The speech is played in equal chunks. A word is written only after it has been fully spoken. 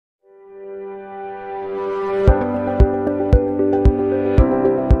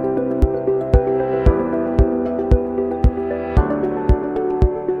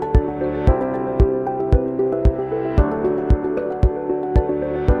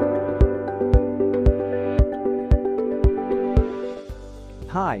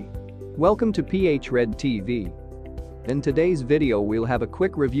Hi. Welcome to PH-Red TV. In today's video we'll have a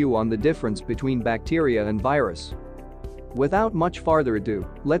quick review on the difference between bacteria and virus. Without much farther ado,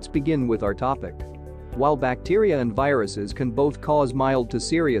 let's begin with our topic. While bacteria and viruses can both cause mild to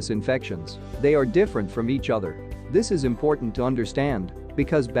serious infections, they are different from each other. This is important to understand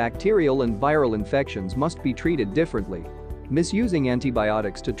because bacterial and viral infections must be treated differently. Misusing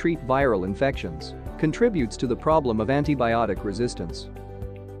antibiotics to treat viral infections contributes to the problem of antibiotic resistance.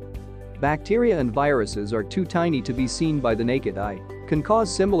 Bacteria and viruses are too tiny to be seen by the naked eye, can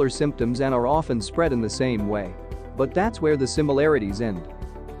cause similar symptoms and are often spread in the same way. But that's where the similarities end.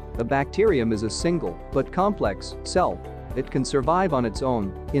 A bacterium is a single, but complex, cell. It can survive on its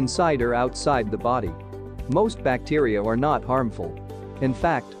own, inside or outside the body. Most bacteria are not harmful. In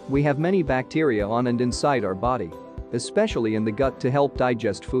fact, we have many bacteria on and inside our body, especially in the gut to help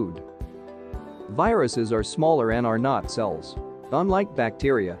digest food. Viruses are smaller and are not cells. Unlike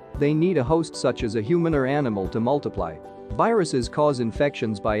bacteria, they need a host such as a human or animal to multiply. Viruses cause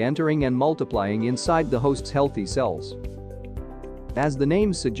infections by entering and multiplying inside the host's healthy cells. As the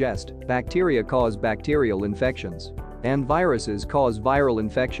names suggest, bacteria cause bacterial infections, and viruses cause viral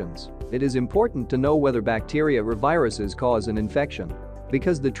infections. It is important to know whether bacteria or viruses cause an infection,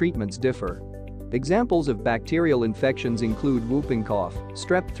 because the treatments differ. Examples of bacterial infections include whooping cough,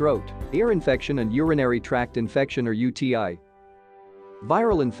 strep throat, ear infection and urinary tract infection or UTI.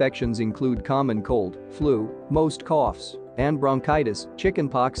 Viral infections include common cold, flu, most coughs, and bronchitis,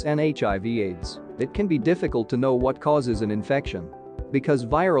 chickenpox and HIV/AIDS. It can be difficult to know what causes an infection because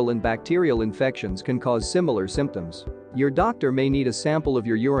viral and bacterial infections can cause similar symptoms. Your doctor may need a sample of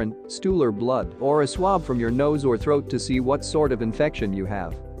your urine, stool or blood, or a swab from your nose or throat to see what sort of infection you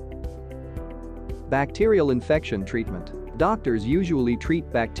have. Bacterial infection treatment. Doctors usually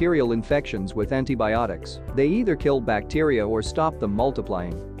treat bacterial infections with antibiotics. They either kill bacteria or stop them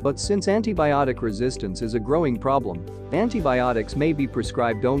multiplying. But since antibiotic resistance is a growing problem, antibiotics may be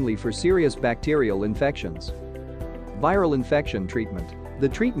prescribed only for serious bacterial infections. Viral infection treatment. The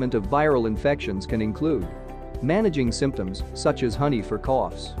treatment of viral infections can include managing symptoms, such as honey for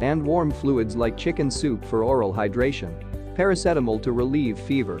coughs, and warm fluids like chicken soup for oral hydration, paracetamol to relieve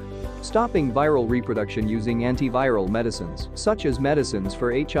fever, stopping viral reproduction using antiviral medicines, such as medicines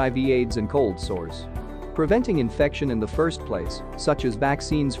for HIV/AIDS and cold sores, preventing infection in the first place, such as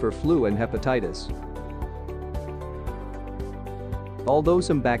vaccines for flu and hepatitis. Although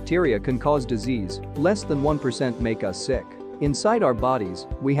some bacteria can cause disease, less than 1% make us sick. Inside our bodies,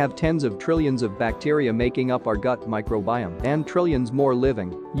 we have tens of trillions of bacteria making up our gut microbiome and trillions more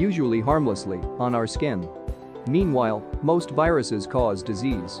living, usually harmlessly, on our skin. Meanwhile, most viruses cause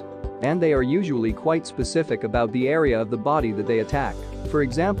disease. And they are usually quite specific about the area of the body that they attack. For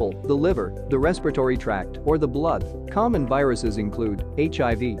example, the liver, the respiratory tract, or the blood. Common viruses include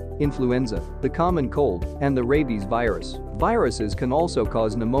HIV, influenza, the common cold, and the rabies virus. Viruses can also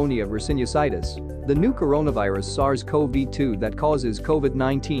cause pneumonia or sinusitis. The new coronavirus SARS-CoV-2 that causes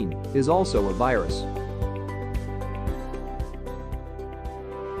COVID-19 is also a virus.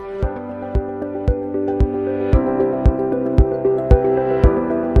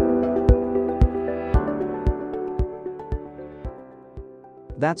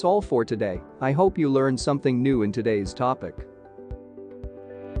 That's all for today. I hope you learned something new in today's topic.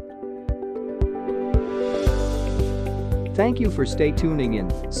 Thank you for tuning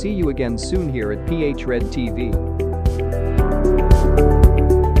in. See you again soon here at PH-Red TV.